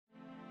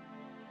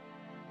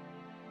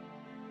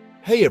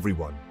Hey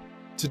everyone!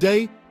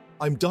 Today,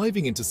 I'm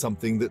diving into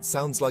something that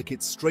sounds like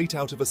it's straight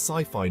out of a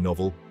sci-fi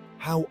novel: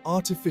 how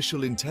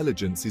artificial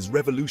intelligence is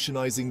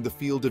revolutionizing the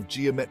field of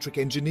geometric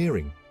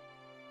engineering.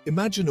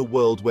 Imagine a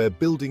world where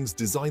buildings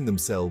design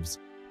themselves,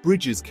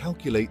 bridges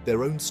calculate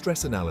their own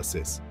stress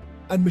analysis,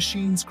 and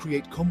machines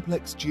create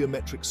complex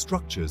geometric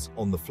structures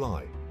on the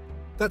fly.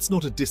 That's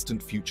not a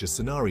distant future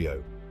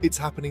scenario. It's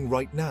happening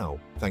right now,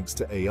 thanks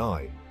to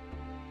AI.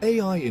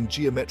 AI in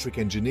geometric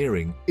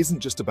engineering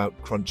isn't just about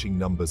crunching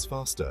numbers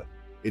faster.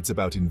 It's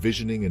about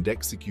envisioning and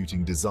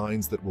executing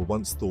designs that were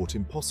once thought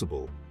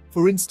impossible.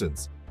 For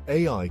instance,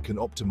 AI can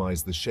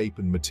optimize the shape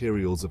and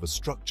materials of a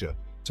structure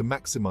to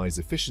maximize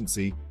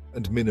efficiency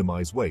and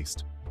minimize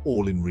waste,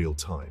 all in real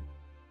time.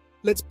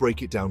 Let's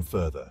break it down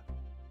further.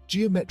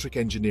 Geometric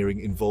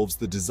engineering involves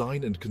the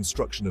design and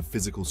construction of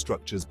physical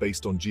structures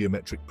based on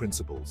geometric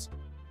principles.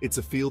 It's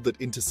a field that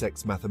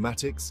intersects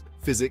mathematics,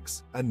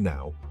 physics, and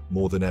now,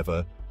 more than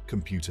ever,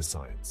 computer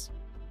science.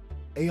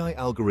 AI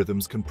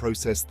algorithms can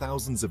process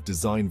thousands of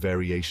design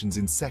variations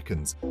in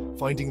seconds,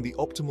 finding the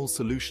optimal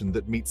solution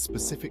that meets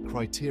specific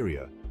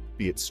criteria,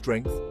 be it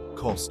strength,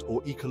 cost,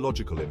 or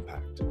ecological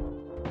impact.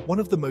 One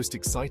of the most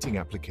exciting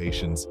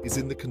applications is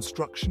in the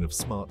construction of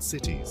smart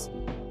cities.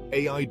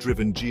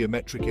 AI-driven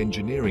geometric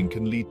engineering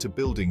can lead to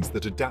buildings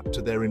that adapt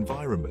to their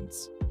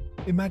environments.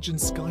 Imagine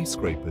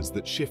skyscrapers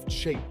that shift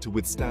shape to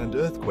withstand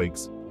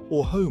earthquakes,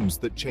 or homes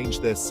that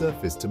change their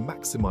surface to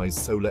maximize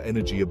solar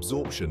energy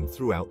absorption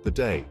throughout the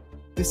day.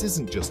 This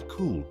isn't just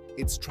cool,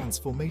 it's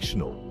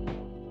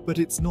transformational. But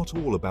it's not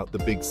all about the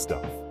big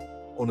stuff.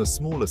 On a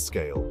smaller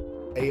scale,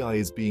 AI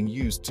is being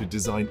used to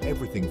design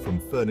everything from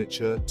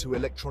furniture to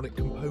electronic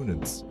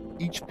components,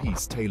 each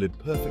piece tailored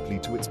perfectly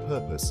to its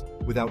purpose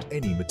without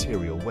any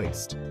material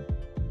waste.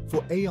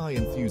 For AI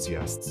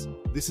enthusiasts,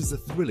 this is a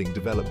thrilling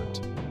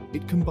development.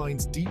 It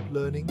combines deep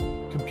learning,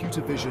 computer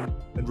vision,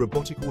 and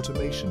robotic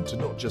automation to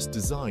not just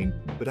design,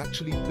 but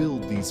actually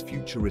build these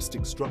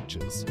futuristic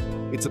structures.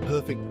 It's a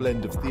perfect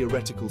blend of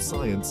theoretical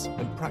science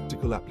and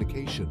practical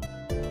application.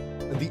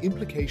 And the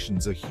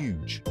implications are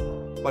huge.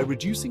 By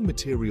reducing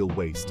material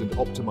waste and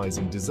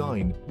optimizing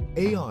design,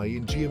 AI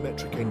in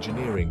geometric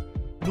engineering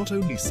not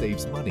only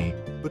saves money,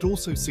 but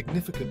also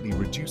significantly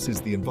reduces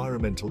the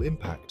environmental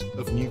impact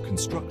of new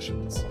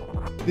constructions.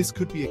 This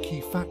could be a key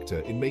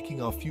factor in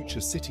making our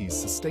future cities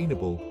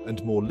sustainable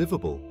and more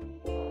livable.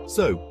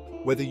 So,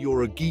 whether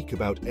you're a geek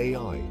about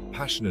AI,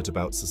 passionate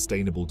about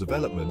sustainable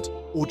development,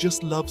 or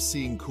just love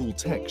seeing cool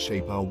tech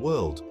shape our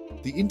world,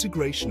 the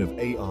integration of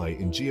AI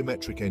in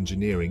geometric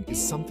engineering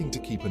is something to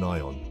keep an eye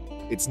on.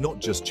 It's not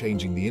just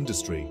changing the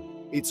industry,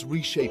 it's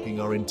reshaping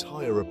our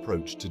entire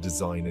approach to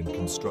design and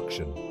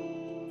construction.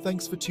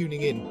 Thanks for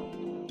tuning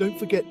in. Don't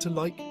forget to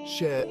like,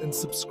 share, and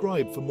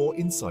subscribe for more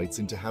insights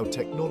into how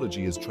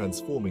technology is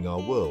transforming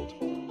our world.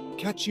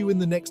 Catch you in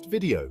the next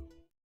video.